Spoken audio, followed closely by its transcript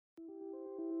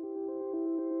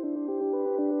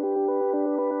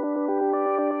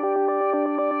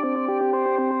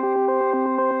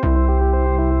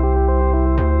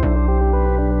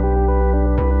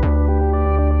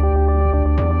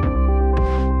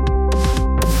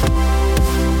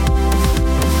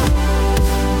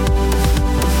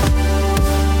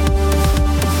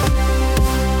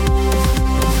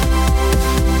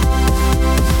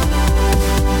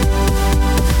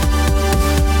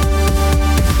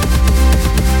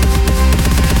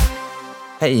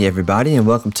Hey, everybody, and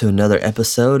welcome to another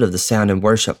episode of the Sound and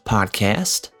Worship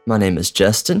Podcast. My name is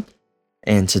Justin,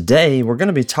 and today we're going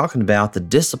to be talking about the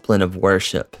discipline of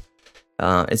worship.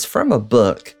 It's from a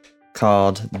book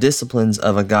called Disciplines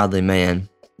of a Godly Man.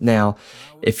 Now,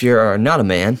 if you're not a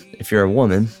man, if you're a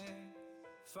woman,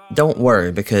 don't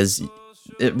worry, because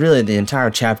the entire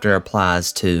chapter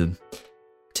applies to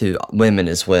women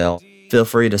as well. Feel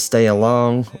free to stay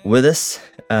along with us.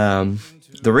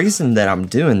 The reason that I'm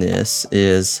doing this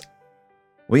is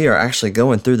we are actually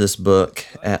going through this book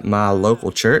at my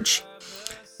local church,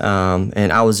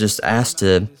 and I was just asked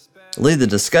to lead the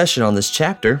discussion on this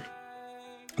chapter.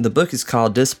 The book is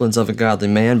called Disciplines of a Godly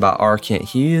Man by R. Kent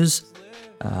Hughes.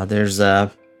 There's an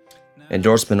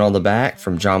endorsement on the back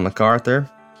from John MacArthur,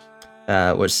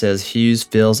 which says, Hughes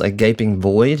fills a gaping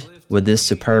void with this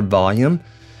superb volume.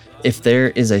 If there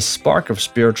is a spark of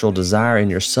spiritual desire in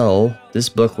your soul, this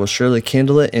book will surely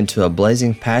kindle it into a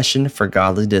blazing passion for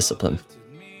godly discipline.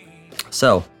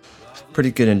 So,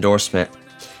 pretty good endorsement.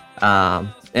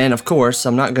 And of course,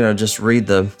 I'm not going to just read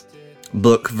the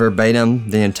book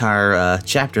verbatim, the entire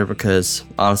chapter, because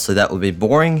honestly that would be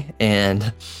boring,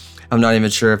 and I'm not even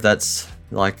sure if that's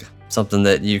like something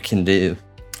that you can do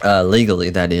legally,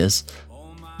 that is.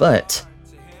 But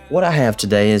what I have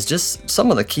today is just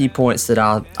some of the key points that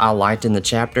I liked in the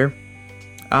chapter.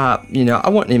 I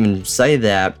wouldn't even say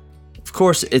that. Of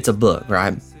course, it's a book,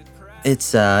 right?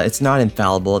 It's not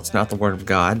infallible. It's not the Word of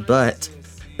God, but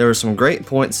there were some great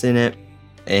points in it,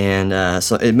 and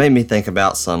so it made me think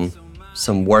about some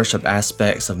worship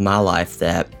aspects of my life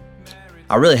that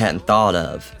I really hadn't thought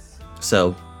of.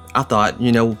 So I thought,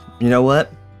 you know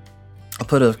what? I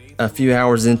put a few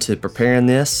hours into preparing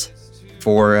this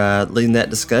for leading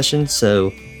that discussion,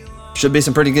 so should be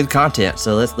some pretty good content.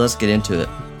 So let's get into it.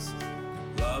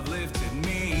 Love lifted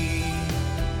me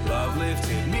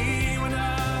when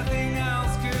nothing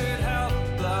else could help.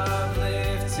 Love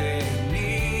lifted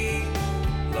me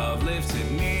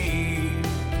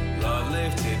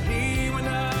when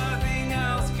nothing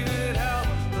else could help.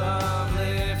 Love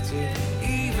lifted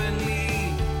even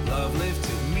me. Love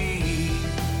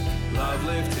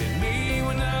lifted me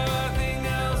when nothing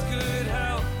else could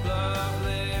help. Love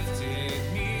lifted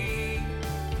me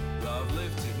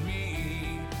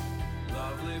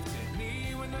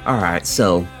All right,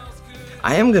 so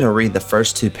I am going to read the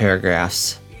first two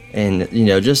paragraphs, and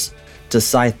just to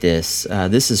cite this,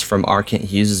 this is from R. Kent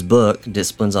Hughes' book,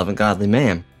 Disciplines of a Godly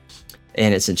Man,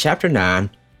 and it's in chapter 9,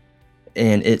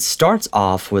 and it starts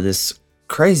off with this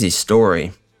crazy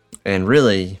story. And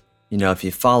really, if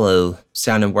you follow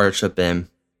Sound and Worship and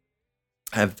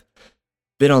have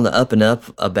been on the up and up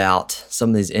about some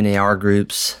of these NAR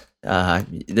groups,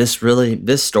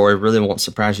 this story really won't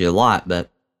surprise you a lot,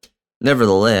 but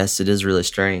nevertheless, it is really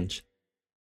strange.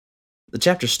 The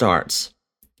chapter starts.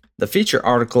 The feature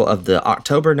article of the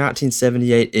October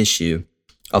 1978 issue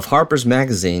of Harper's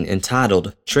Magazine,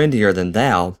 entitled Trendier Than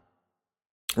Thou,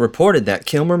 reported that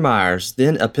Kilmer Myers,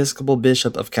 then Episcopal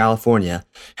Bishop of California,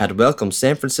 had welcomed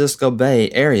San Francisco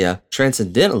Bay Area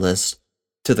transcendentalists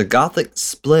to the Gothic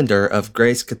splendor of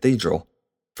Grace Cathedral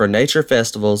for nature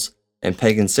festivals and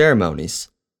pagan ceremonies.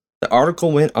 The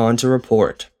article went on to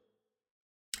report,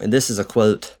 and this is a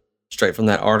quote straight from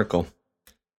that article.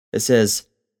 It says,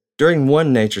 during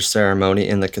one nature ceremony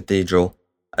in the cathedral,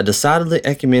 a decidedly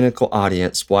ecumenical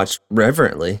audience watched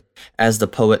reverently as the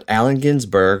poet Allen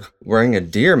Ginsberg, wearing a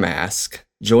deer mask,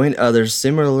 joined others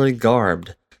similarly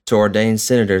garbed to ordain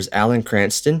Senators Alan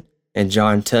Cranston and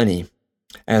John Tunney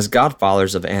as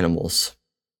godfathers of animals.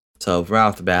 So right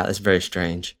off the bat, it's very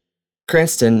strange.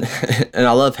 Cranston, and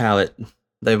I love how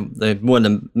they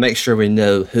wanted to make sure we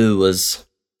know who was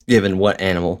given what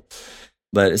animal.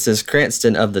 But it says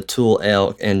Cranston of the Tule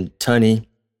elk and Tunney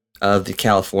of the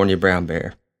California brown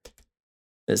bear.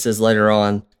 It says later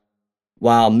on,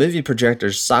 while movie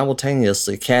projectors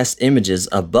simultaneously cast images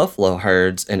of buffalo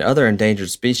herds and other endangered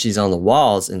species on the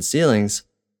walls and ceilings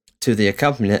to the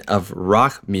accompaniment of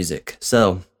rock music.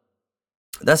 So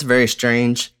that's very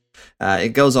strange.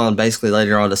 It goes on basically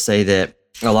later on to say that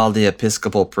a lot of the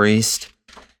Episcopal priests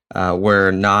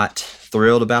were not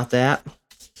thrilled about that.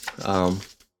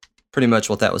 Pretty much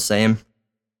what that was saying.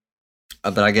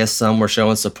 But I guess some were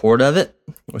showing support of it,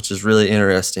 which is really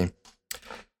interesting.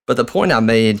 But the point I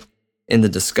made in the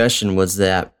discussion was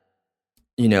that,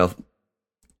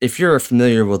 if you're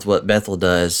familiar with what Bethel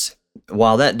does,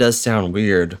 while that does sound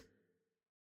weird,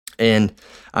 and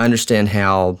I understand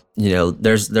how,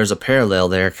 there's a parallel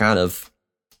there, kind of,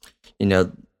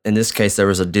 in this case, there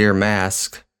was a deer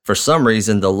mask. For some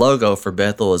reason, the logo for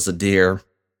Bethel is a deer,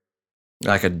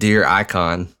 like a deer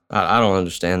icon. I don't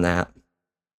understand that.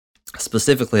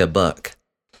 Specifically a buck.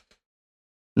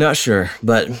 Not sure,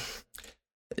 but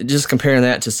just comparing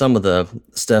that to some of the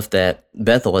stuff that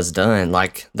Bethel has done,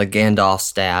 like the Gandalf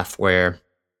staff, where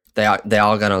they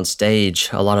all got on stage,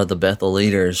 a lot of the Bethel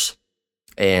leaders,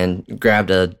 and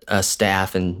grabbed a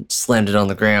staff and slammed it on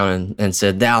the ground and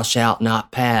said, "Thou shalt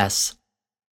not pass,"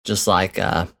 just like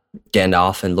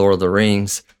Gandalf in Lord of the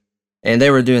Rings. And they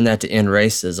were doing that to end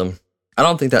racism. I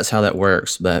don't think that's how that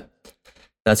works, but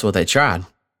that's what they tried.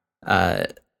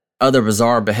 Other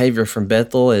bizarre behavior from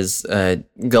Bethel is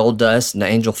gold dust and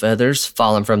angel feathers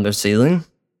falling from their ceiling.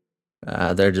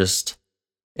 They're just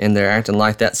in there acting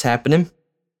like that's happening.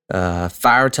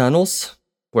 Fire tunnels,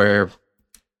 where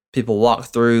people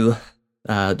walk through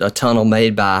a tunnel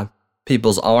made by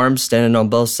people's arms standing on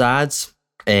both sides,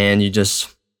 and you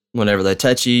just, whenever they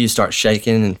touch you, you start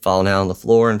shaking and falling out on the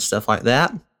floor and stuff like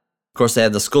that. Of course, they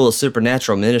have the School of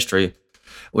Supernatural Ministry,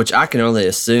 which I can only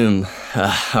assume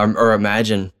or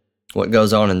imagine what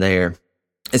goes on in there.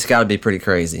 It's got to be pretty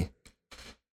crazy.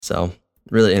 So,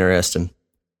 really interesting.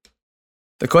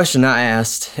 The question I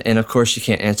asked, and of course you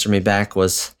can't answer me back,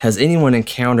 was, has anyone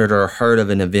encountered or heard of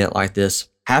an event like this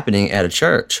happening at a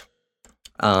church?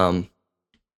 I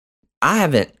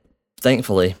haven't,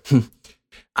 thankfully.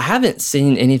 I haven't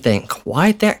seen anything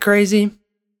quite that crazy.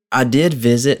 I did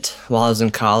visit while I was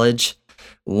in college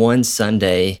one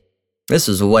Sunday. This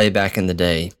was way back in the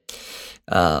day.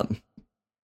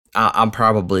 I'm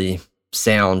probably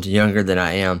sound younger than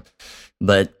I am,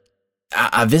 but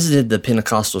I visited the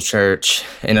Pentecostal church,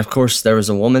 and of course there was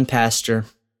a woman pastor,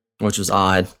 which was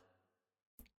odd.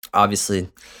 Obviously,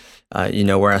 you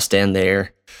know where I stand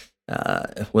there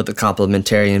with the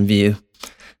complementarian view,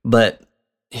 but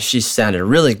she sounded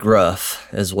really gruff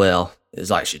as well. It's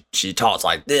like she talks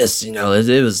like this, you know.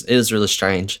 It was really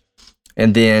strange.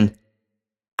 And then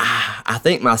I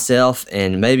think myself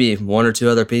and maybe one or two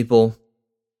other people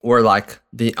were like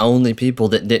the only people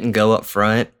that didn't go up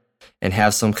front and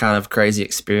have some kind of crazy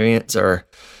experience, or,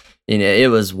 you know, it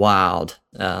was wild.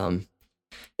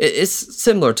 It's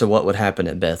similar to what would happen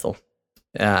at Bethel.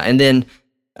 And then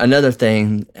another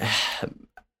thing,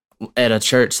 at a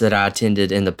church that I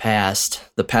attended in the past,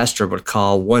 the pastor would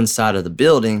call one side of the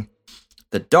building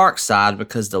the dark side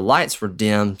because the lights were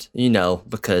dimmed, you know,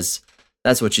 because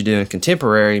that's what you do in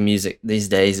contemporary music these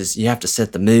days, is you have to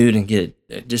set the mood and get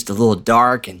it just a little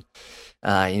dark and,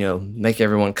 you know, make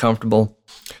everyone comfortable.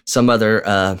 Some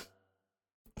other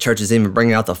churches even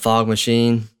bring out the fog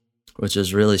machine, which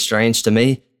is really strange to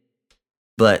me.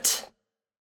 But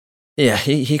yeah,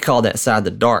 he called that side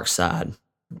the dark side.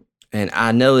 And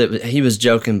I know that he was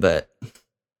joking, but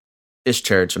it's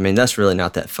church. I mean, that's really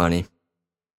not that funny.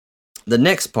 The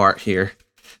next part here,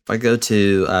 if I go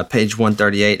to page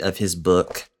 138 of his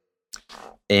book,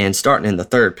 and starting in the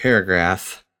third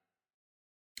paragraph,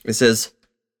 it says,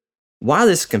 "Why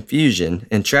this confusion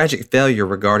and tragic failure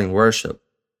regarding worship?"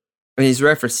 And he's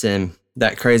referencing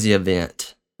that crazy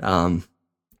event, and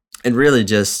really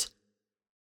just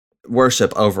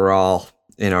worship overall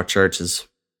in our churches.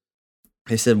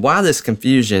 He said, "Why this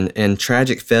confusion and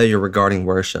tragic failure regarding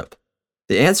worship?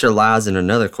 The answer lies in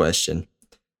another question.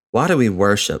 Why do we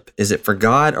worship? Is it for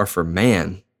God or for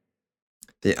man?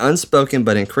 The unspoken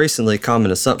but increasingly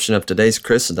common assumption of today's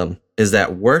Christendom is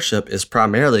that worship is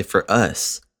primarily for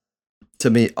us, to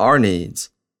meet our needs.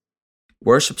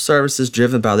 Worship services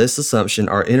driven by this assumption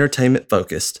are entertainment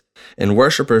focused, and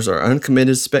worshipers are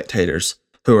uncommitted spectators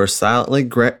who are silently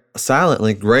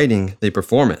grading the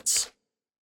performance."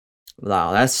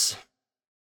 Wow, that's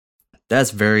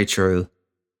very true.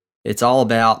 It's all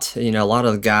about, you know, a lot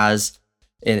of the guys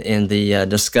in the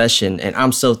discussion, and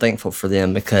I'm so thankful for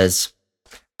them because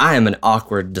I am an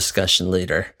awkward discussion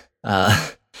leader. I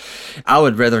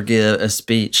would rather give a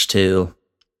speech to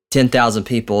 10,000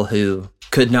 people who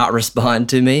could not respond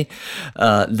to me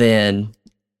than,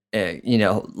 you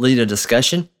know, lead a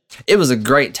discussion. It was a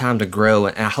great time to grow,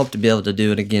 and I hope to be able to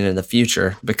do it again in the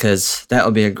future because that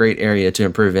would be a great area to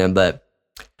improve in. But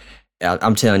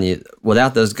I'm telling you,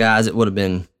 without those guys, it would have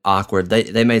been awkward.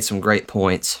 They made some great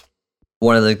points.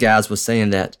 One of the guys was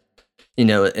saying that, you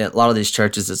know, at a lot of these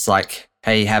churches, it's like,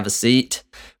 hey, have a seat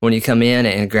when you come in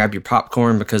and grab your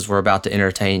popcorn because we're about to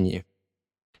entertain you.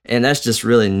 And that's just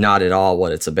really not at all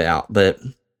what it's about. But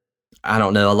I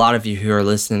don't know, a lot of you who are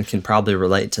listening can probably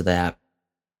relate to that.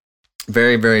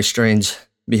 Very, very strange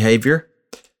behavior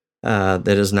that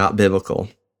is not biblical.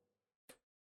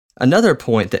 Another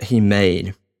point that he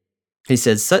made, he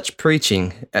said, such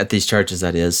preaching at these churches,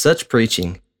 that is, such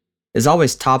preaching is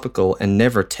always topical and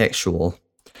never textual.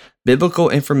 Biblical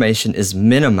information is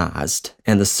minimized,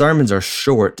 and the sermons are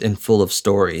short and full of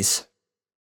stories.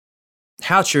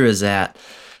 How true is that?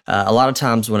 A lot of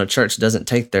times when a church doesn't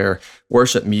take their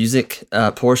worship music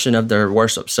portion of their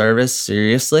worship service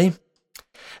seriously,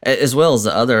 as well as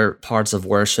the other parts of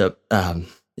worship,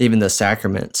 even the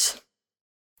sacraments,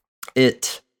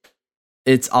 it's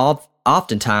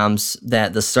oftentimes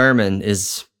that the sermon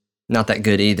is not that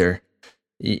good either.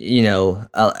 I'm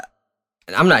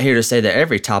not here to say that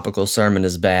every topical sermon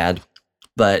is bad,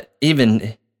 but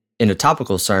even in a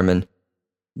topical sermon,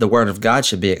 the Word of God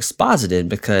should be exposited,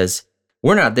 because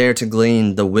we're not there to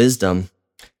glean the wisdom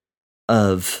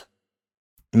of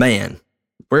man.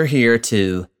 We're here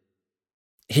to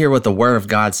hear what the Word of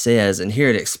God says and hear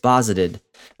it exposited.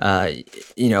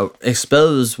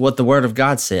 Expose what the Word of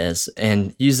God says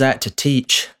and use that to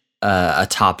teach a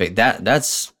topic.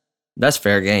 That's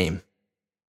fair game.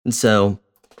 And so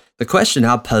the question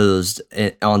I posed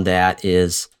on that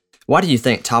is, why do you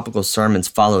think topical sermons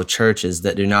follow churches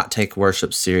that do not take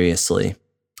worship seriously?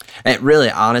 And really,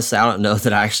 honestly, I don't know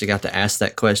that I actually got to ask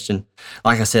that question.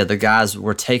 Like I said, the guys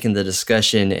were taking the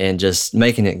discussion and just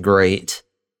making it great.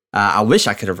 I wish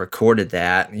I could have recorded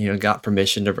that, got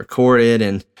permission to record it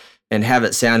and have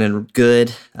it sounding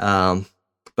good. But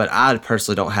I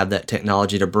personally don't have that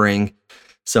technology to bring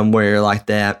somewhere like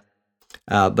that.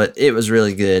 But it was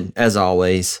really good, as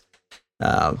always.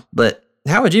 But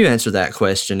how would you answer that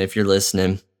question if you're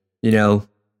listening? Do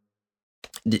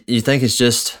you think it's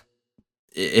just,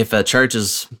 if a church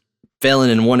is failing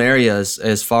in one area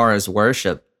as far as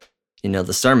worship,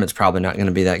 the sermon's probably not going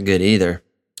to be that good either.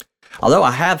 Although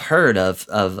I have heard of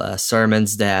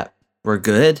sermons that were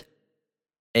good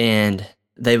and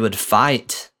they would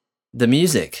fight the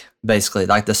music, basically.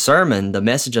 Like the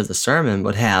message of the sermon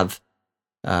would have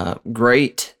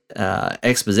great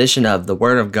exposition of the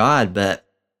Word of God, but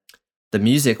the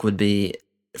music would be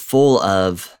full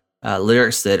of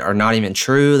lyrics that are not even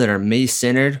true, that are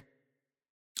me-centered,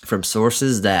 from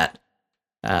sources that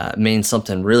mean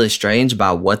something really strange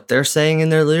by what they're saying in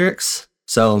their lyrics.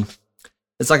 So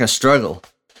it's like a struggle.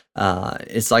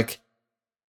 It's like,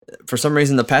 for some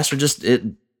reason, the pastor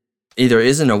either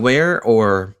isn't aware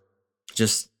or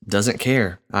just doesn't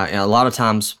care. And a lot of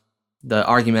times, the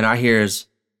argument I hear is,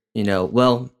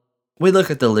 well, we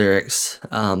look at the lyrics.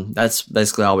 That's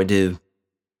basically all we do.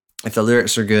 If the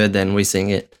lyrics are good, then we sing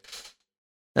it.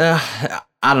 I'm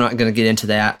not going to get into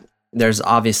that. There's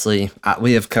obviously,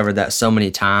 we have covered that so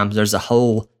many times. There's a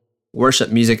whole worship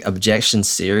music objection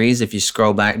series. If you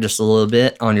scroll back just a little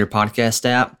bit on your podcast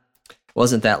app,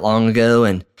 wasn't that long ago,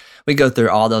 and we go through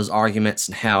all those arguments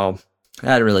and how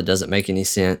that really doesn't make any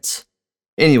sense.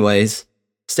 Anyways,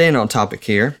 staying on topic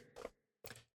here,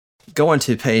 going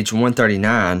to page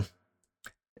 139,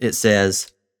 it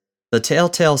says, the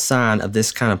telltale sign of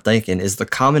this kind of thinking is the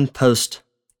common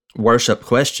post-worship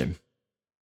question.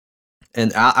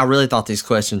 And I really thought these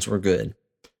questions were good.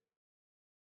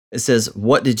 It says,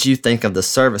 what did you think of the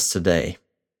service today?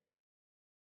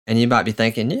 And you might be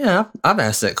thinking, yeah, I've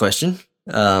asked that question.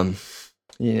 I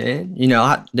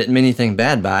didn't mean anything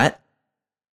bad by it.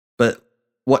 But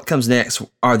what comes next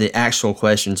are the actual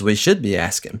questions we should be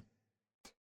asking.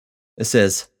 It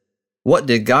says, what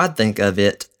did God think of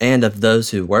it and of those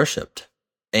who worshiped?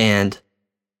 And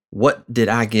what did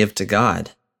I give to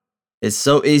God? It's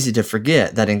so easy to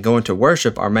forget that in going to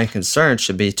worship, our main concern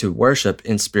should be to worship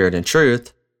in spirit and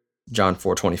truth, John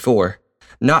 4:24,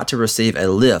 not to receive a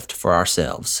lift for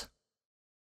ourselves.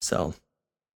 So,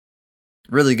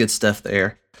 really good stuff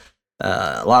there.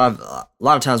 A lot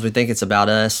of times we think it's about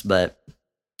us, but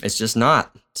it's just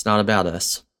not. It's not about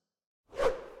us.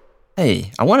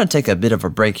 Hey, I want to take a bit of a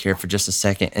break here for just a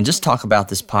second and just talk about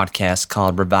this podcast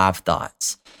called Revive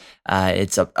Thoughts.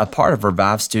 It's a part of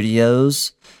Revive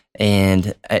Studios,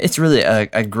 and it's really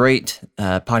a great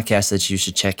podcast that you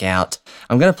should check out.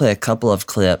 I'm going to play a couple of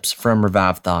clips from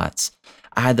Revive Thoughts.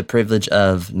 I had the privilege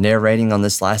of narrating on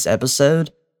this last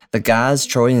episode. The guys,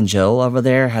 Troy and Joel over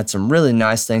there, had some really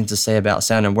nice things to say about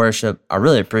sound and worship. I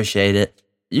really appreciate it.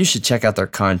 You should check out their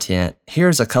content.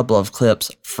 Here's a couple of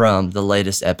clips from the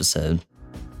latest episode.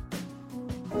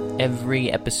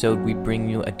 Every episode, we bring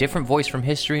you a different voice from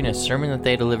history and a sermon that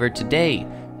they delivered today.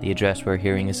 The address we're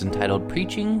hearing is entitled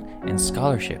Preaching and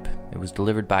Scholarship. It was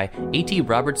delivered by A.T.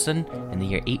 Robertson in the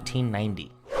year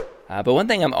 1890. But one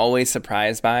thing I'm always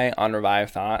surprised by on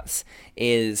Revive Thoughts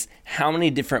is how many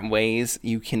different ways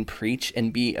you can preach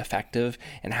and be effective,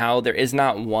 and how there is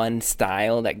not one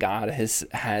style that God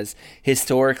has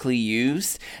historically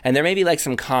used. And there may be like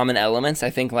some common elements, I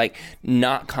think, like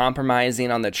not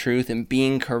compromising on the truth and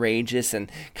being courageous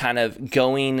and kind of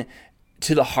going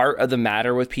to the heart of the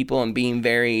matter with people and being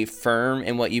very firm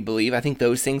in what you believe, I think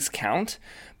those things count.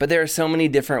 But there are so many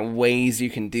different ways you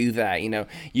can do that.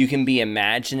 You can be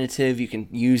imaginative, you can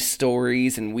use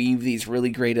stories and weave these really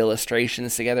great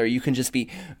illustrations together. You can just be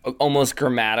almost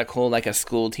grammatical, like a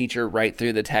school teacher, right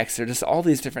through the text. There are just all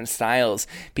these different styles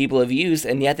people have used,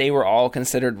 and yet they were all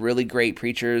considered really great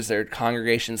preachers. Their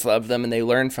congregations loved them and they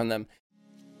learned from them.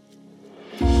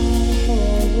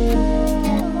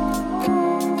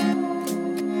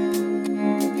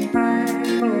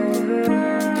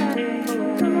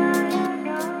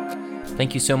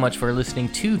 Thank you so much for listening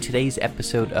to today's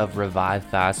episode of Revive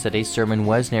Thoughts. Today's sermon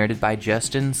was narrated by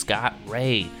Justin Scott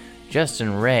Ray.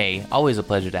 Justin Ray, always a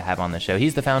pleasure to have on the show.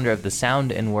 He's the founder of the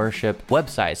Sound and Worship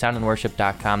website,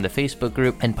 soundandworship.com, the Facebook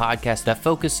group and podcast that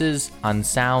focuses on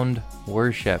sound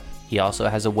worship. He also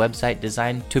has a website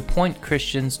designed to point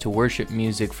Christians to worship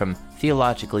music from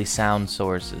theologically sound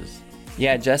sources.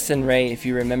 Yeah, Justin Ray, if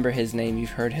you remember his name,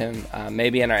 you've heard him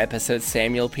maybe in our episode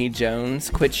Samuel P. Jones,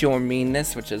 Quit Your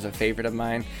Meanness, which is a favorite of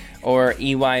mine, or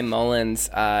E.Y. Mullins'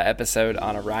 episode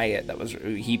on a riot.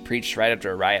 He preached right after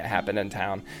a riot happened in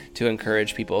town to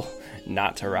encourage people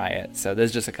not to riot. So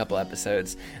there's just a couple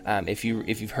episodes. If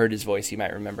you've heard his voice, you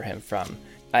might remember him from.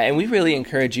 And we really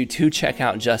encourage you to check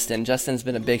out Justin. Justin's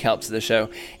been a big help to the show.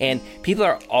 And people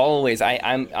are always,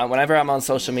 whenever I'm on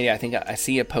social media, I think I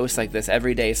see a post like this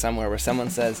every day somewhere where someone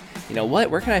says,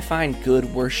 where can I find good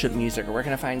worship music, or where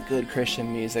can I find good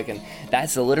Christian music? And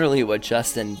that's literally what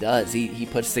Justin does. He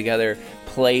puts together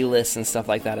playlists and stuff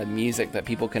like that of music that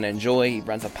people can enjoy. He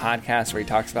runs a podcast where he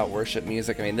talks about worship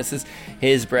music. I mean, this is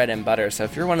his bread and butter. So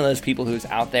if you're one of those people who's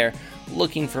out there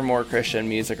looking for more Christian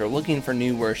music, or looking for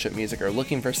new worship music, or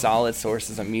looking for solid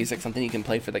sources of music, something you can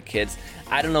play for the kids,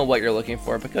 I don't know what you're looking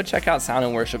for, but go check out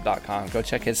soundandworship.com. Go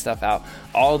check his stuff out.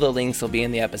 All the links will be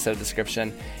in the episode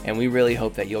description, and we really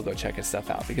hope that you'll go check his stuff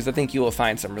out, because I think you will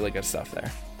find some really good stuff there.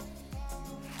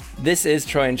 This is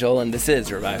Troy and Joel, and this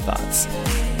is Revive Thoughts.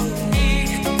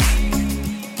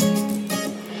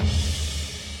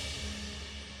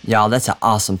 Y'all, that's an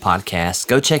awesome podcast.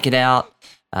 Go check it out.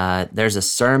 There's a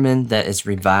sermon that is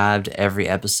revived every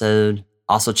episode.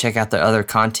 Also, check out the other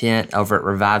content over at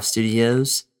Revive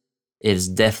Studios. It is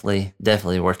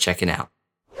definitely worth checking out.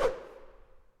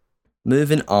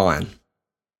 Moving on.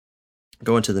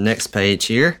 Going to the next page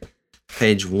here.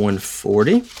 Page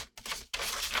 140.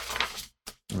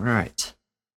 All right.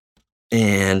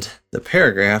 And the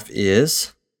paragraph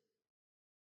is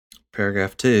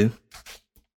paragraph 2.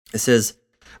 It says,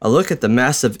 a look at the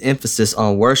massive emphasis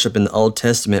on worship in the Old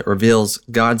Testament reveals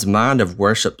God's mind of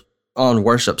worship on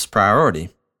worship's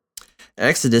priority.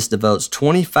 Exodus devotes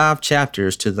 25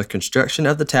 chapters to the construction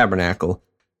of the tabernacle,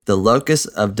 the locus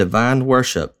of divine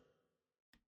worship.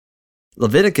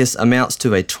 Leviticus amounts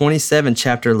to a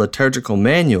 27-chapter liturgical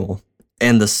manual,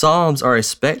 and the Psalms are a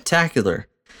spectacular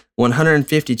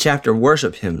 150-chapter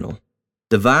worship hymnal.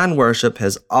 Divine worship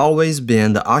has always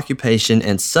been the occupation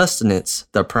and sustenance,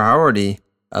 the priority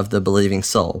of the believing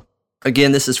soul.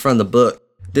 Again, this is from the book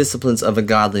Disciplines of a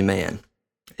Godly Man,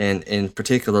 and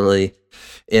particularly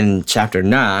in chapter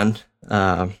 9,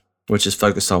 which is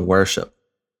focused on worship.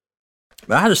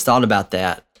 But I just thought about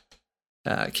that.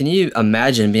 Can you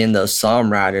imagine being those psalm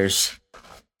writers,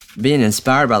 being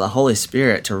inspired by the Holy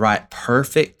Spirit to write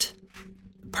perfect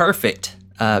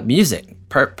music,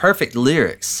 perfect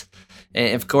lyrics?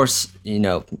 And of course,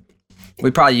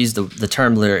 we probably use the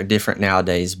term lyric different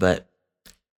nowadays, but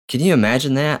can you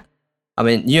imagine that? I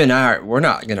mean, you and we're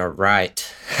not going to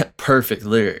write perfect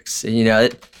lyrics. I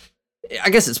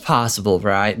guess it's possible,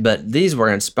 right? But these were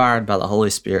inspired by the Holy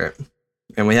Spirit.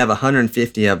 And we have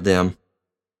 150 of them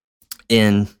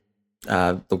in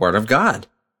the Word of God.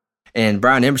 And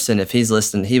Brian Emerson, if he's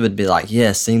listening, he would be like,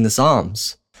 yes, sing the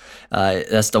Psalms.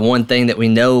 That's the one thing that we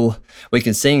know we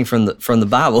can sing from the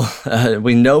Bible.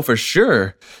 We know for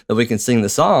sure that we can sing the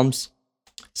Psalms.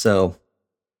 So,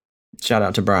 shout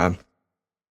out to Brian.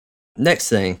 Next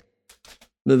thing,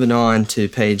 moving on to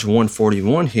page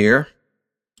 141 here,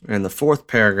 and the fourth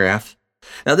paragraph.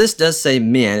 Now, this does say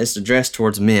men. It's addressed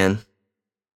towards men.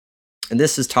 And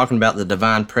this is talking about the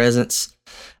divine presence.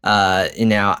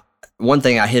 One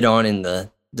thing I hit on in the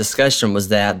discussion was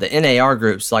that the NAR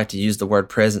groups like to use the word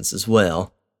presence as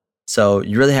well. So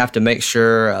you really have to make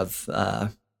sure of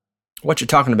what you're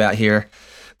talking about here.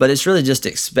 But it's really just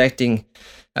expecting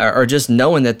or just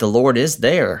knowing that the Lord is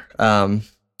there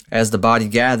as the body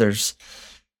gathers,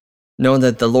 knowing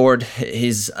that the Lord,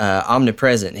 He's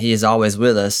omnipresent. He is always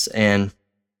with us, and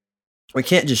we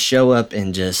can't just show up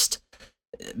and just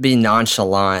be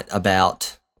nonchalant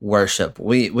about worship.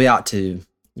 We ought to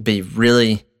be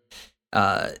really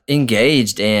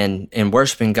engaged in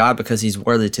worshiping God because he's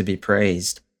worthy to be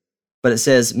praised. But it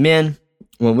says, men,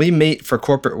 when we meet for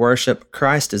corporate worship,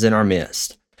 Christ is in our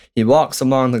midst. He walks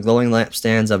among the glowing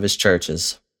lampstands of his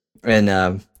churches. And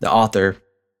the author,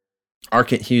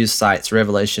 Arkent Hughes, cites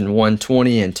Revelation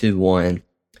 1:20 and 2:1.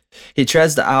 He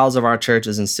treads the aisles of our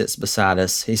churches and sits beside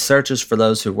us. He searches for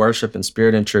those who worship in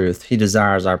spirit and truth. He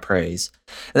desires our praise.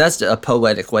 And that's a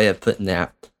poetic way of putting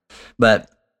that. But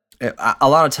a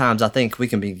lot of times I think we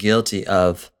can be guilty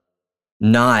of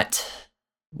not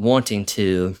wanting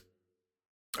to,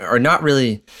 or not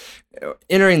really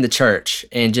entering the church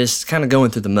and just kind of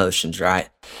going through the motions, right?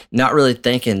 Not really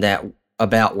thinking that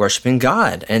about worshiping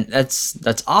God. And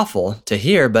that's awful to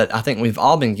hear, but I think we've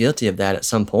all been guilty of that at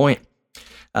some point.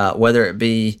 Whether it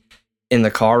be in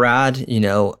the car ride,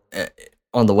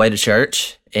 on the way to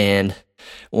church, and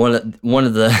one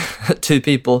of the two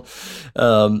people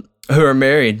who are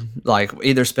married, like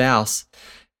either spouse,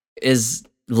 is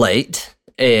late,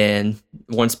 and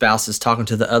one spouse is talking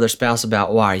to the other spouse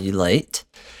about why are you late,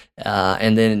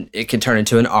 and then it can turn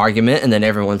into an argument, and then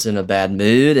everyone's in a bad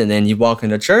mood, and then you walk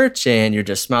into church and you're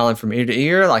just smiling from ear to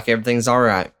ear like everything's all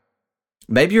right.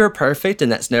 Maybe you're perfect and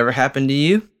that's never happened to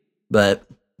you, but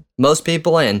most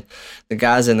people and the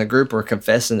guys in the group were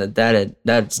confessing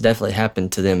that's definitely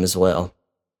happened to them as well.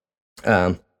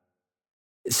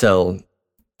 So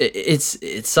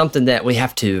it's something that we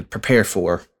have to prepare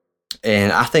for.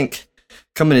 And I think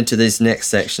coming into these next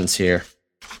sections here,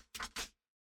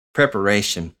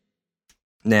 preparation.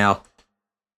 Now,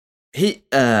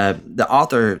 the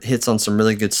author hits on some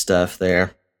really good stuff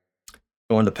there.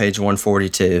 Going to page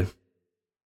 142.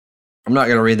 I'm not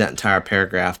going to read that entire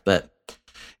paragraph, but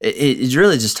it's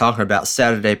really just talking about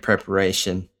Saturday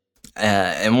preparation.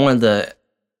 And one of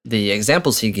the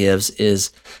examples he gives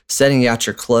is setting out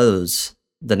your clothes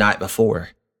the night before.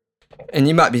 And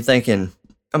you might be thinking,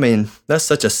 I mean, that's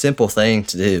such a simple thing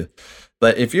to do.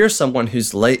 But if you're someone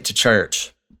who's late to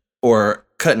church or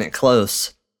cutting it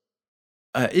close,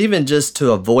 even just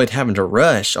to avoid having to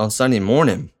rush on Sunday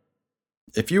morning,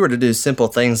 if you were to do simple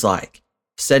things like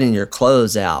setting your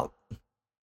clothes out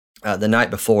the night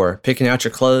before, picking out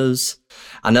your clothes.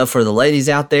 I know for the ladies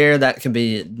out there, that can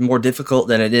be more difficult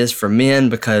than it is for men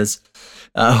because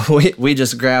we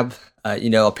just grab,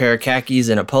 a pair of khakis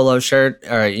and a polo shirt,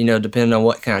 or, depending on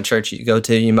what kind of church you go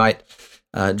to, you might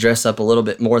dress up a little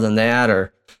bit more than that,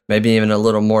 or maybe even a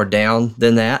little more down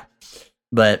than that.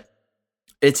 But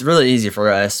it's really easy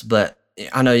for us. But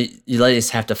I know you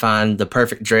ladies have to find the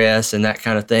perfect dress and that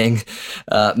kind of thing.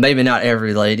 Maybe not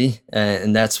every lady,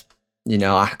 and that's,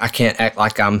 I can't act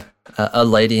like I'm a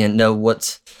lady and know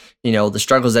what's, the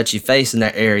struggles that you face in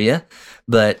that area.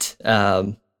 But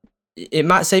it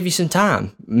might save you some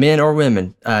time, men or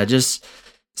women. Just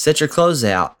set your clothes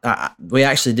out. We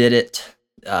actually did it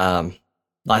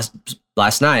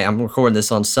last night. I'm recording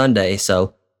this on Sunday,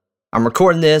 so I'm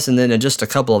recording this, and then in just a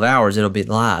couple of hours, it'll be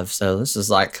live. So this is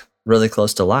like really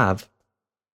close to live.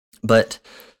 But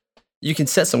you can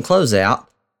set some clothes out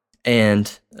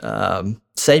and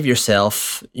save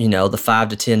yourself, the 5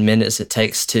 to 10 minutes it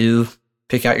takes to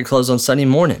pick out your clothes on Sunday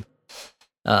morning.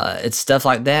 It's stuff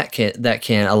like that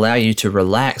can allow you to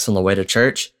relax on the way to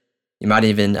church. You might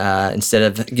even, instead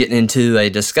of getting into a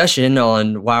discussion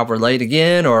on why we're late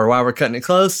again or why we're cutting it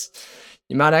close,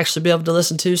 you might actually be able to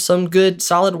listen to some good,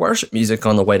 solid worship music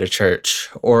on the way to church,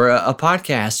 or a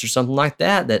podcast or something like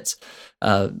that. That's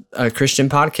a Christian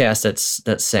podcast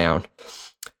that's sound.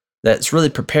 That's really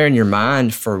preparing your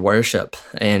mind for worship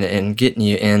and getting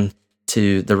you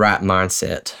into the right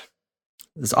mindset.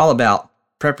 It's all about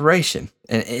preparation,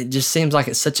 and it just seems like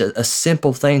it's such a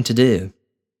simple thing to do.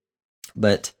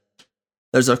 But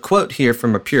there's a quote here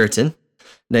from a Puritan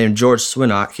named George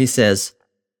Swinnock. He says,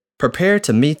 "Prepare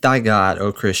to meet thy God,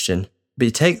 O Christian.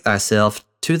 Betake thyself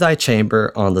to thy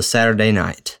chamber on the Saturday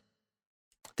night.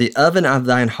 The oven of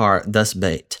thine heart thus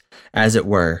baked, as it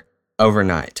were,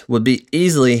 overnight, would be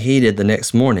easily heated the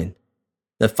next morning.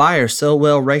 The fire so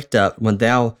well raked up when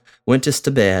thou wentest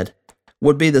to bed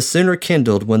would be the sooner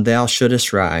kindled when thou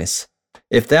shouldest rise.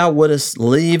 If thou wouldest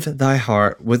leave thy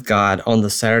heart with God on the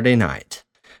Saturday night,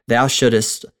 thou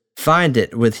shouldest find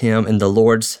it with him in the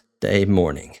Lord's day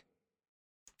morning."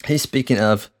 He's speaking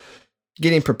of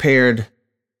getting prepared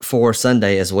for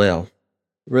Sunday as well.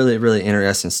 Really, really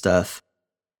interesting stuff.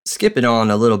 Skipping on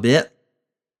a little bit,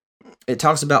 it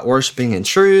talks about worshiping in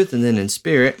truth and then in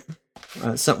spirit.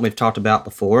 Something we've talked about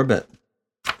before, but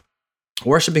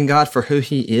worshiping God for who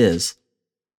he is.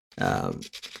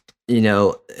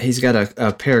 He's got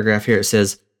a paragraph here. It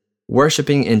says,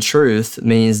 worshiping in truth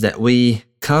means that we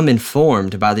become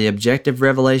informed by the objective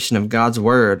revelation of God's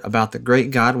word about the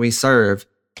great God we serve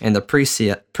and the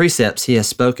precepts he has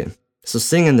spoken. So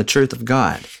singing the truth of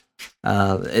God.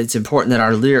 It's important that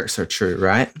our lyrics are true,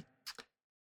 right?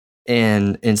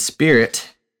 And in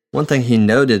spirit, one thing he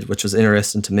noted, which was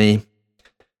interesting to me,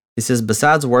 he says,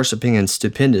 besides worshiping in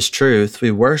stupendous truth, we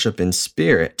worship in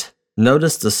spirit.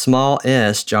 Notice the small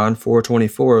s John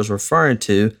 4:24 is referring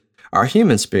to our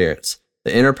human spirits,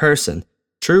 the inner person.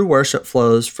 True worship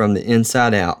flows from the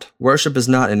inside out. Worship is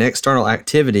not an external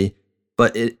activity,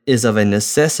 but it is of a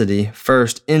necessity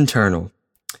first internal.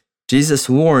 Jesus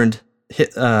warned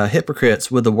hypocrites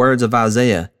with the words of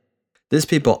Isaiah, "This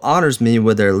people honors me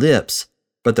with their lips,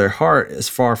 but their heart is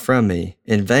far from me.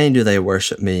 In vain do they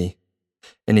worship me."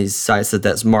 And he cites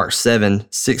that's Mark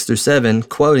 7:6-7,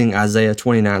 quoting Isaiah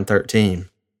 29:13.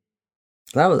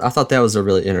 I thought that was a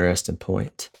really interesting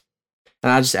point.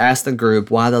 And I just asked the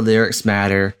group why the lyrics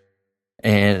matter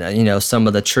and, some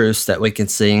of the truths that we can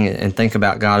sing and think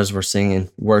about God as we're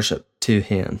singing worship to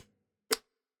him.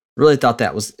 Really thought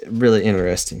that was really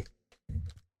interesting.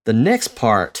 The next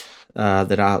part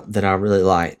that I really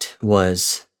liked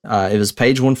was, it was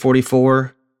page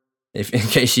 144. In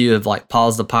case you have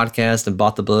paused the podcast and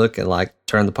bought the book and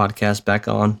turned the podcast back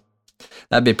on,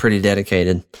 that'd be pretty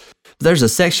dedicated. There's a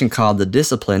section called the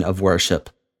discipline of worship.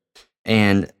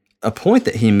 And a point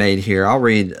that he made here, I'll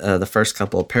read the first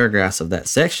couple of paragraphs of that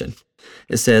section.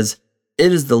 It says,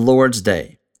 "It is the Lord's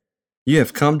day. You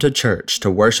have come to church to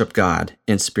worship God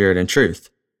in spirit and truth.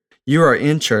 You are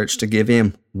in church to give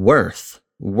him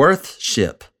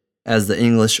worthship, as the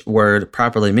English word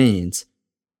properly means.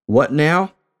 What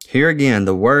now? Here again,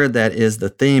 the word that is the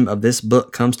theme of this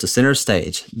book comes to center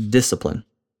stage, discipline.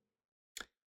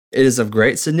 It is of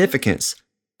great significance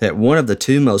that one of the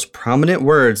two most prominent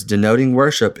words denoting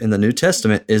worship in the New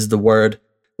Testament is the word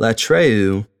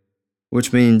latreu,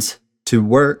 which means to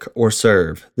work or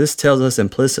serve. This tells us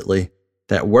implicitly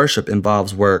that worship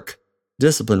involves work,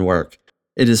 discipline work.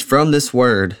 It is from this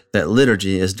word that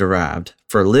liturgy is derived,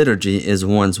 for liturgy is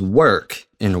one's work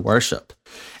in worship."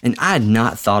 And I had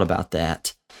not thought about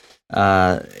that,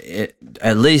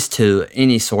 at least to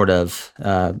any sort of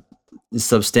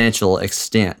substantial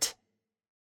extent.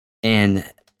 And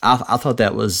I thought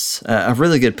that was a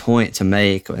really good point to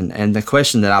make. And the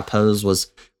question that I posed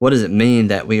was, what does it mean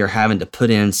that we are having to put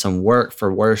in some work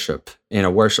for worship in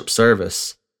a worship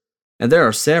service? And there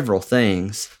are several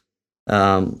things.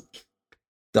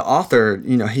 The author,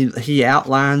 he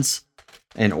outlines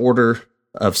an order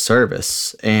of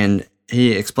service, and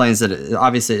he explains that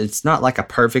obviously it's not like a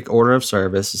perfect order of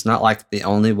service. It's not like the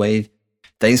only way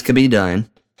things could be done.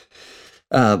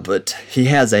 But he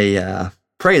has a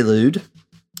prelude,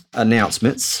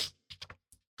 announcements,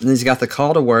 and he's got the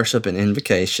call to worship and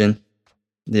invocation,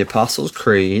 the Apostles'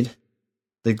 Creed,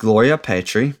 the Gloria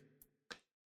Patri,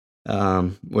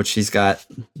 which he's got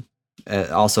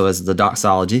also as the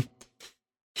doxology,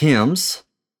 hymns,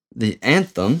 the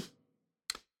anthem,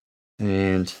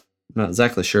 and I'm not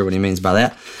exactly sure what he means by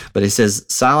that, but he says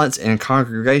silence and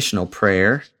congregational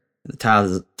prayer,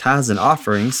 the tithes and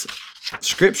offerings,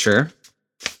 scripture,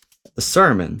 the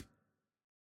sermon.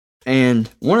 And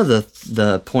one of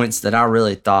the points that I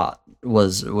really thought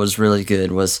was really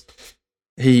good was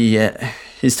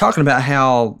he's talking about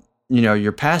how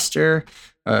your pastor,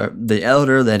 the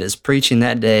elder that is preaching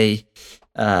that day,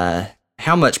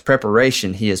 how much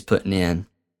preparation he is putting in,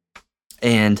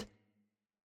 and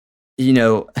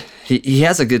he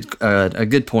has a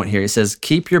good point here. He says,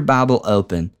 keep your Bible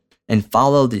open and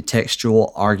follow the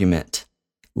textual argument.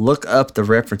 Look up the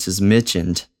references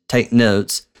mentioned, take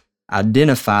notes,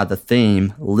 identify the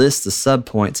theme, list the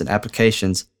subpoints and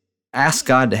applications. Ask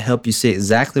God to help you see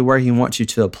exactly where he wants you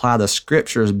to apply the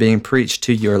scriptures being preached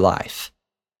to your life.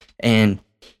 And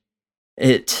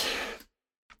it,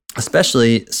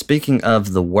 especially speaking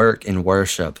of the work in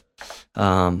worship,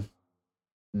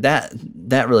 that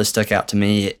really stuck out to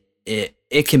me.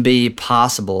 It can be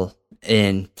possible,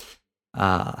 and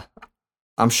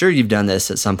I'm sure you've done this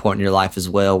at some point in your life as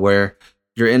well, where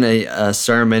you're in a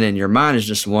sermon and your mind is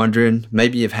just wandering.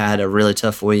 Maybe you've had a really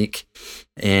tough week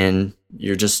and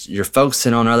you're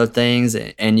focusing on other things,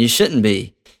 and you shouldn't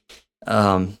be.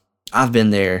 I've been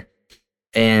there,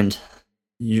 and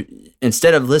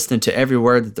instead of listening to every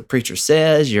word that the preacher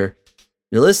says, you're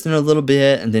listening a little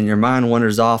bit, and then your mind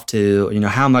wanders off to,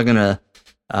 how am I going to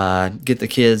get the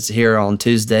kids here on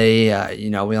Tuesday?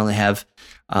 We only have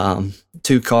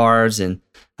 2 cars, and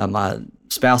my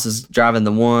spouse is driving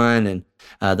the one, and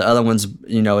The other one's,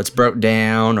 it's broke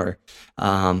down, or,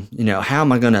 how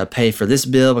am I going to pay for this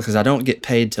bill because I don't get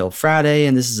paid till Friday,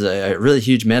 and this is a really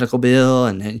huge medical bill,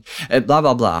 and blah,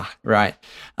 blah, blah, right?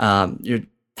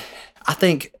 I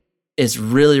think it's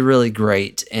really, really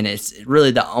great, and it's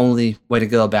really the only way to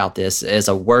go about this as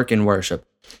a work in worship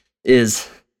is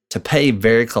to pay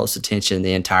very close attention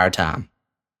the entire time.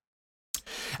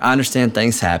 I understand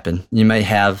things happen. You may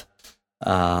have,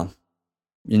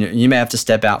 you may have to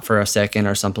step out for a second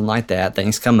or something like that.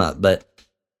 Things come up, but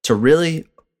to really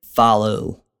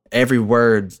follow every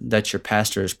word that your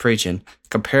pastor is preaching,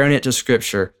 comparing it to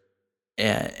Scripture,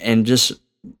 and just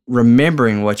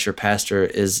remembering what your pastor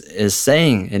is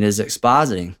saying and is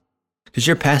expositing, because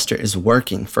your pastor is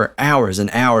working for hours and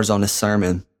hours on a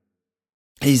sermon.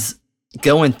 He's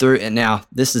going through it. Now,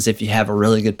 this is if you have a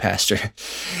really good pastor.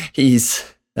 He's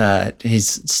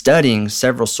studying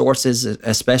several sources,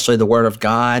 especially the Word of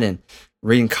God, and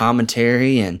reading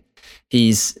commentary, and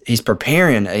he's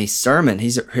preparing a sermon.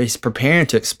 He's preparing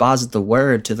to exposit the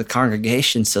Word to the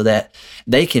congregation so that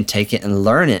they can take it and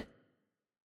learn it.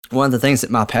 One of the things that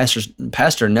my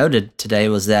pastor noted today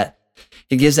was that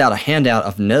he gives out a handout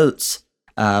of notes,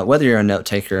 whether you're a note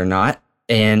taker or not,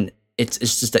 and it's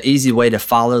just an easy way to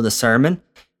follow the sermon,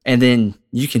 and then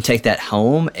you can take that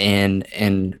home and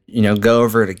go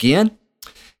over it again,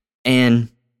 and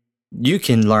you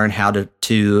can learn how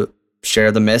to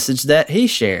share the message that he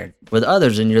shared with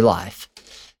others in your life.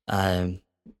 I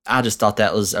just thought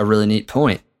that was a really neat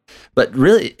point. But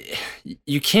really,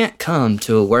 you can't come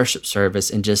to a worship service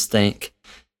and just think,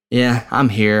 yeah, I'm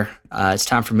here. It's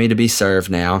time for me to be served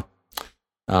now.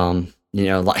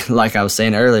 Like I was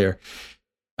saying earlier,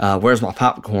 where's my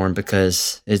popcorn?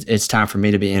 Because it's time for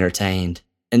me to be entertained.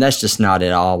 And that's just not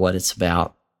at all what it's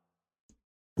about.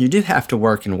 You do have to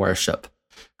work in worship.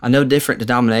 I know different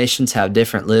denominations have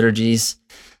different liturgies,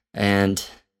 and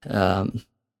not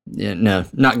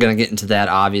going to get into that,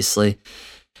 obviously.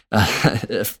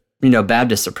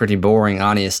 Baptists are pretty boring,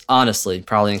 honestly,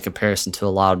 probably in comparison to a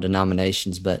lot of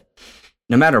denominations. But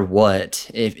no matter what,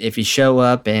 if you show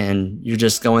up and you're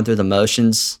just going through the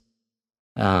motions,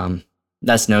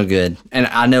 that's no good. And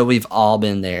I know we've all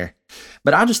been there.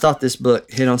 But I just thought this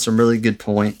book hit on some really good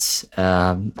points,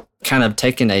 kind of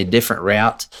taking a different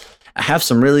route. I have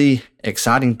some really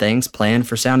exciting things planned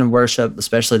for Sound and Worship,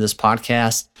 especially this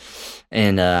podcast,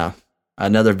 and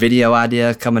another video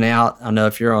idea coming out. I know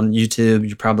if you're on YouTube,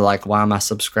 you're probably like, why am I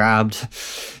subscribed?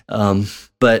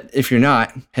 But if you're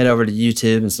not, head over to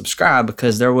YouTube and subscribe,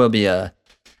 because there will be a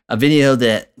video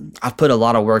that I've put a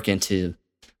lot of work into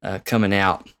coming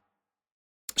out.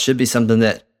 Should be something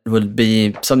that would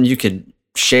be something you could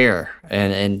share,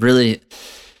 and really,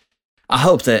 I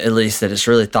hope that at least that it's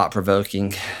really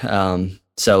thought-provoking.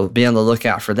 So be on the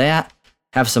lookout for that.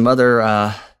 Have some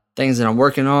other things that I'm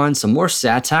working on, some more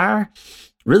satire,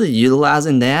 really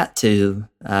utilizing that to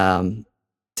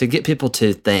get people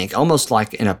to think, almost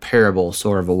like in a parable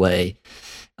sort of a way,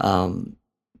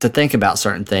 to think about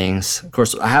certain things. Of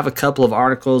course, I have a couple of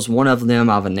articles. One of them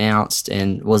I've announced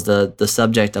and was the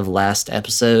subject of last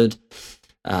episode,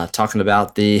 talking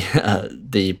about the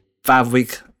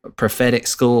 5-week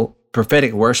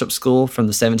prophetic worship school from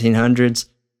the 1700s.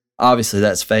 Obviously,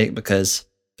 that's fake because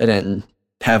they didn't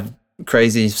have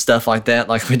crazy stuff like that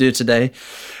like we do today.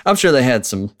 I'm sure they had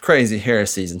some crazy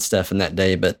heresies and stuff in that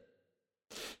day, but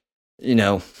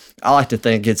I like to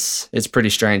think it's pretty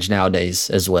strange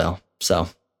nowadays as well. So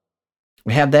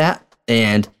we have that.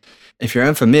 And if you're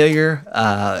unfamiliar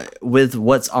with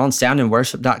what's on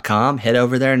soundandworship.com, head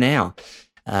over there now.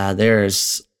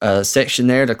 There's a section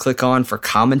there to click on for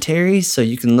commentaries, so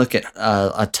you can look at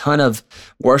a ton of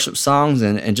worship songs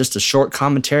and just a short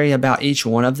commentary about each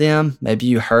one of them. Maybe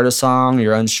you heard a song,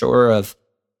 you're unsure of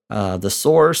the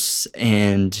source,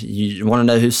 and you want to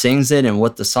know who sings it and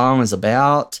what the song is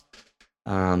about.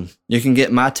 You can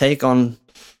get my take on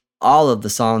all of the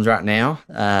songs right now,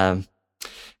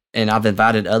 and I've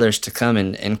invited others to come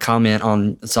and comment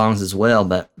on songs as well,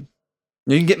 but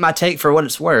you can get my take for what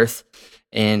it's worth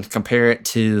and compare it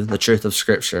to the truth of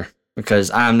Scripture, because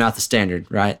I am not the standard,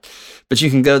 right? But you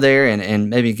can go there and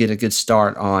maybe get a good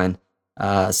start on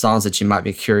songs that you might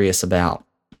be curious about.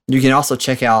 You can also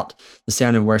check out the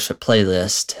Sound and Worship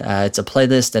playlist. It's a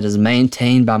playlist that is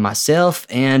maintained by myself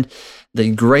and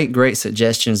the great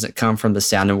suggestions that come from the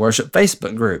Sound and Worship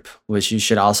Facebook group, which you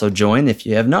should also join if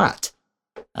you have not.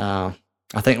 I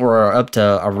think we're up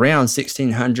to around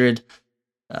 1,600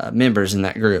 members in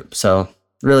that group. So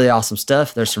really awesome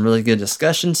stuff. There's some really good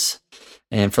discussions,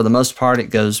 and for the most part,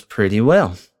 it goes pretty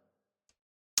well.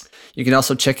 You can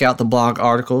also check out the blog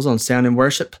articles on Sound and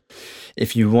Worship.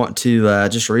 If you want to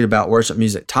just read about worship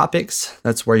music topics,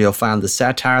 that's where you'll find the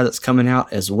satire that's coming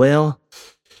out as well.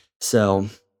 So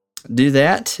do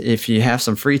that if you have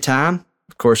some free time.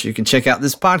 Of course, you can check out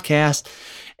this podcast.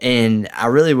 And I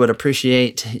really would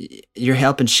appreciate your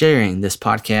help in sharing this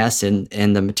podcast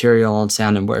and the material on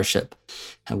Sound and Worship.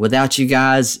 Without you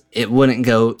guys, it wouldn't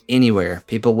go anywhere.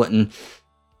 People wouldn't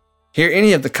hear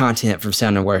any of the content from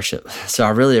Sound and Worship. So I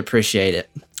really appreciate it.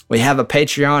 We have a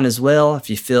Patreon as well. If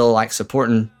you feel like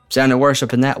supporting Sound and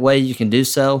Worship in that way, you can do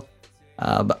so.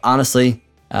 But honestly,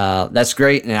 that's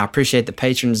great. And I appreciate the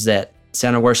patrons that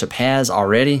Sound and Worship has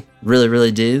already. Really,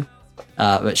 really do.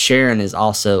 But sharing is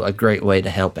also a great way to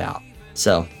help out.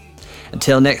 So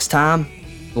until next time,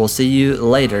 we'll see you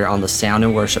later on the Sound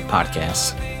and Worship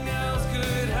podcast. Nothing else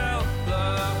could help.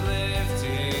 Love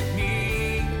lifted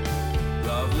me.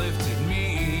 Love lifted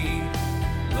me.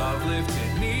 Love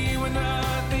lifted me when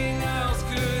nothing else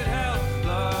could help.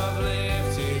 Love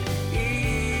lifted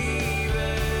even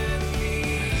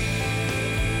me.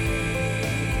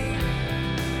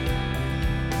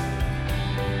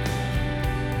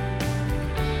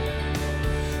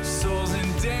 Souls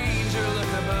in danger,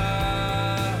 look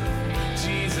above.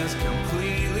 Jesus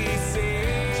completely saved.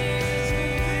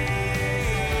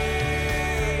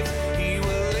 He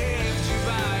will lift you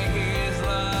by His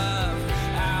love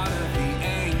out of the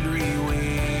angry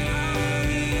waves.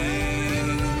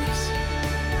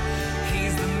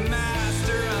 He's the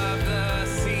master of the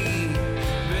sea,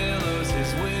 billows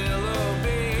His will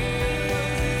obey.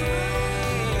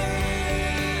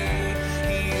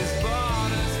 He has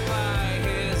bought us by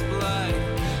His blood.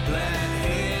 Let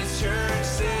His church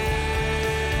say,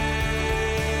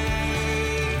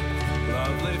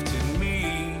 love lifted me.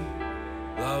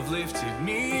 Love lifted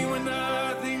me when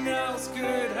nothing else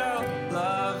could help.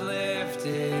 Love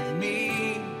lifted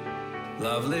me.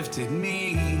 Love lifted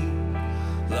me.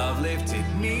 Love lifted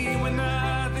me when